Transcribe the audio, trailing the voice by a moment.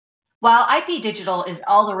While IP digital is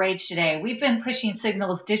all the rage today, we've been pushing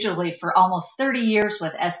signals digitally for almost 30 years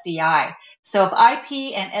with SDI. So if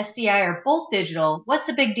IP and SDI are both digital, what's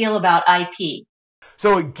the big deal about IP?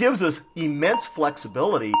 So it gives us immense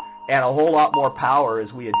flexibility and a whole lot more power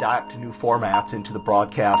as we adapt to new formats into the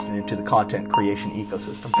broadcast and into the content creation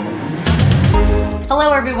ecosystem.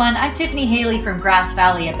 Hello everyone, I'm Tiffany Haley from Grass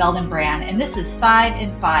Valley at Belden Brand, and this is 5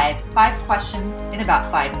 in 5, 5 questions in about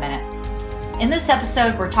 5 minutes. In this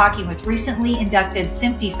episode, we're talking with recently inducted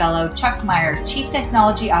SMPTE Fellow Chuck Meyer, Chief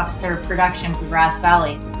Technology Officer of Production for Grass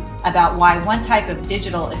Valley, about why one type of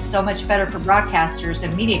digital is so much better for broadcasters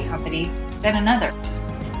and media companies than another.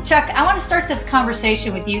 Chuck, I want to start this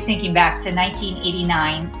conversation with you thinking back to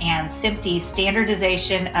 1989 and SMPTE's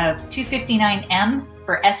standardization of 259M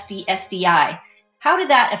for SDI. How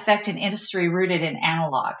did that affect an industry rooted in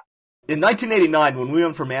analog? In 1989, when we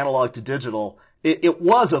went from analog to digital, it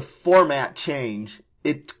was a format change.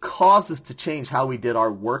 It caused us to change how we did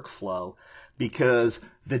our workflow because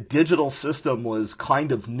the digital system was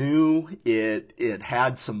kind of new. It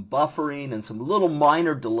had some buffering and some little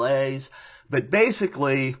minor delays. But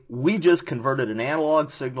basically, we just converted an analog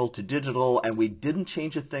signal to digital, and we didn't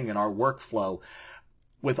change a thing in our workflow.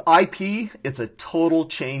 With IP, it's a total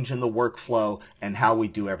change in the workflow and how we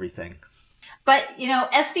do everything. But,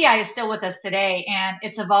 SDI is still with us today, and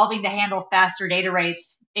it's evolving to handle faster data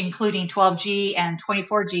rates, including 12G and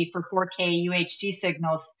 24G for 4K UHD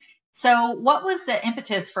signals. So what was the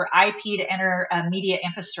impetus for IP to enter media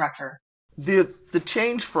infrastructure? The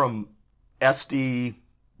change from SD,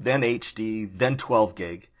 then HD, then 12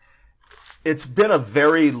 gig, it's been a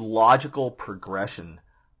very logical progression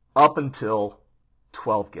up until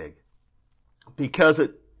 12 gig. Because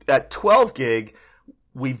at 12 gig,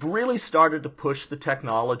 we've really started to push the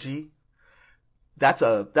technology. That's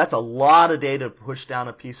a lot of data to push down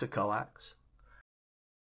a piece of coax.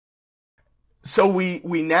 So we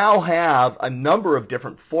now have a number of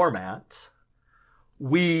different formats.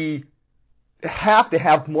 We have to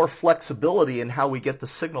have more flexibility in how we get the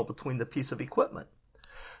signal between the piece of equipment.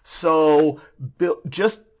 So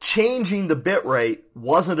just changing the bit rate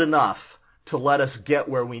wasn't enough to let us get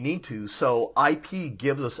where we need to. So IP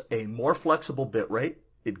gives us a more flexible bit rate.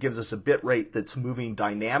 It gives us a bit rate that's moving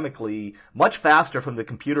dynamically much faster from the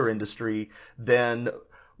computer industry than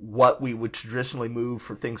what we would traditionally move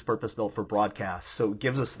for things purpose-built for broadcast. So it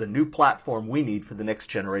gives us the new platform we need for the next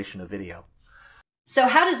generation of video. So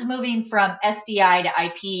how does moving from SDI to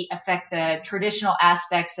IP affect the traditional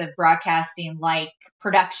aspects of broadcasting like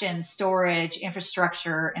production, storage,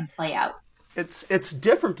 infrastructure, and playout? It's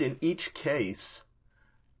different in each case,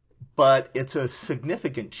 but it's a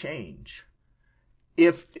significant change.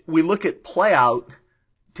 If we look at playout,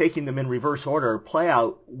 taking them in reverse order,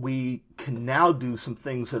 playout, we can now do some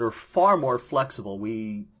things that are far more flexible.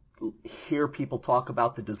 We hear people talk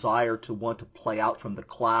about the desire to want to play out from the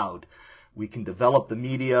cloud. We can develop the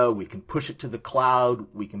media, we can push it to the cloud,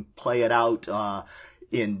 we can play it out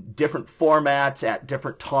in different formats at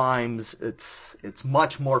different times. It's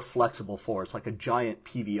much more flexible for us, like a giant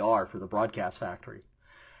PVR for the broadcast factory.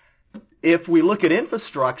 If we look at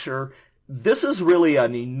infrastructure, this is really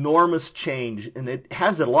an enormous change, and it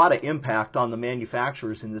has a lot of impact on the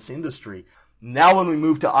manufacturers in this industry. Now when we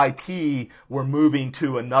move to IP, we're moving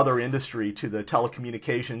to another industry, to the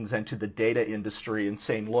telecommunications and to the data industry, and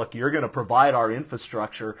saying, look, you're going to provide our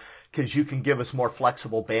infrastructure because you can give us more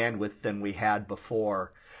flexible bandwidth than we had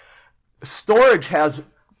before. Storage has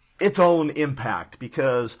its own impact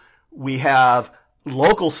because we have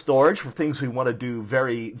local storage for things we want to do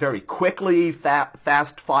very, very quickly,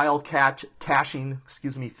 fast file caching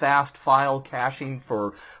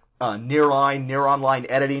for near online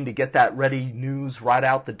editing to get that ready news right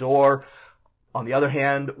out the door. On the other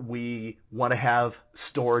hand, we want to have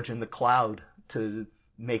storage in the cloud to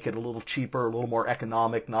make it a little cheaper, a little more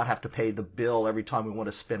economic, not have to pay the bill every time we want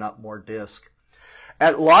to spin up more disk.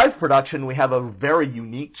 At live production, we have a very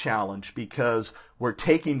unique challenge because we're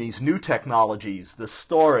taking these new technologies, the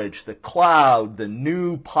storage, the cloud, the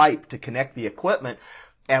new pipe to connect the equipment,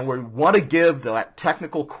 and we want to give that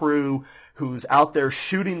technical crew who's out there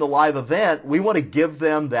shooting the live event, we want to give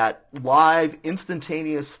them that live,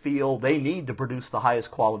 instantaneous feel they need to produce the highest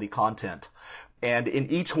quality content. And in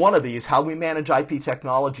each one of these, how we manage IP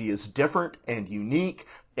technology is different and unique,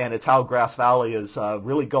 and it's how Grass Valley is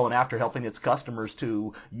really going after helping its customers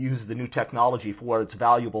to use the new technology for what it's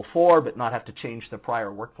valuable for, but not have to change their prior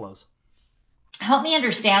workflows. Help me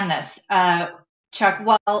understand this. Chuck,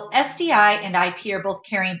 while SDI and IP are both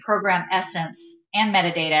carrying program essence and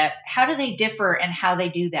metadata, how do they differ and how they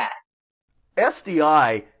do that?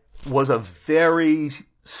 SDI was a very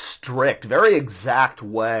strict, very exact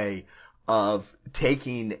way of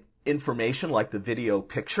taking information like the video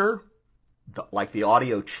picture, like the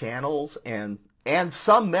audio channels, and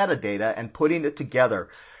some metadata, and putting it together,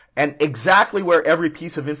 and exactly where every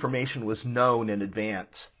piece of information was known in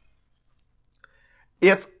advance.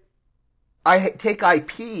 If I take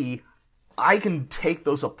IP, I can take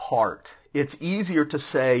those apart. It's easier to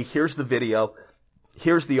say, here's the video,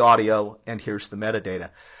 here's the audio, and here's the metadata.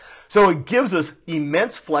 So it gives us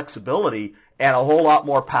immense flexibility and a whole lot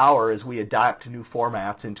more power as we adapt to new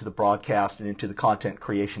formats into the broadcast and into the content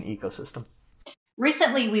creation ecosystem.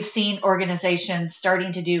 Recently, we've seen organizations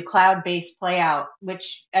starting to do cloud-based playout,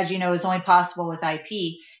 which, as you know, is only possible with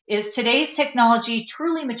IP. Is today's technology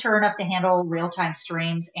truly mature enough to handle real-time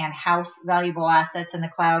streams and house valuable assets in the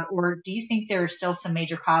cloud, or do you think there are still some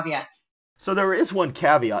major caveats? So there is one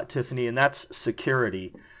caveat, Tiffany, and that's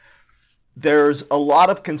security. There's a lot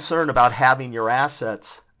of concern about having your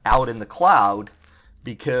assets out in the cloud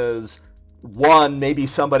because, one, maybe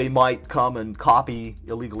somebody might come and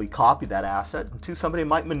illegally copy that asset, and two, somebody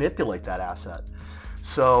might manipulate that asset.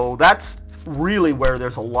 So that's really where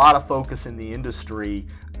there's a lot of focus in the industry,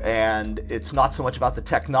 and it's not so much about the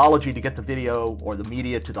technology to get the video or the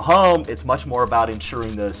media to the home, it's much more about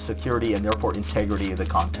ensuring the security and therefore integrity of the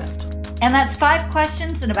content. And that's 5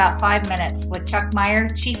 questions in about 5 minutes with Chuck Meyer,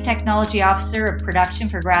 Chief Technology Officer of Production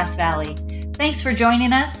for Grass Valley. Thanks for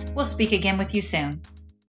joining us. We'll speak again with you soon.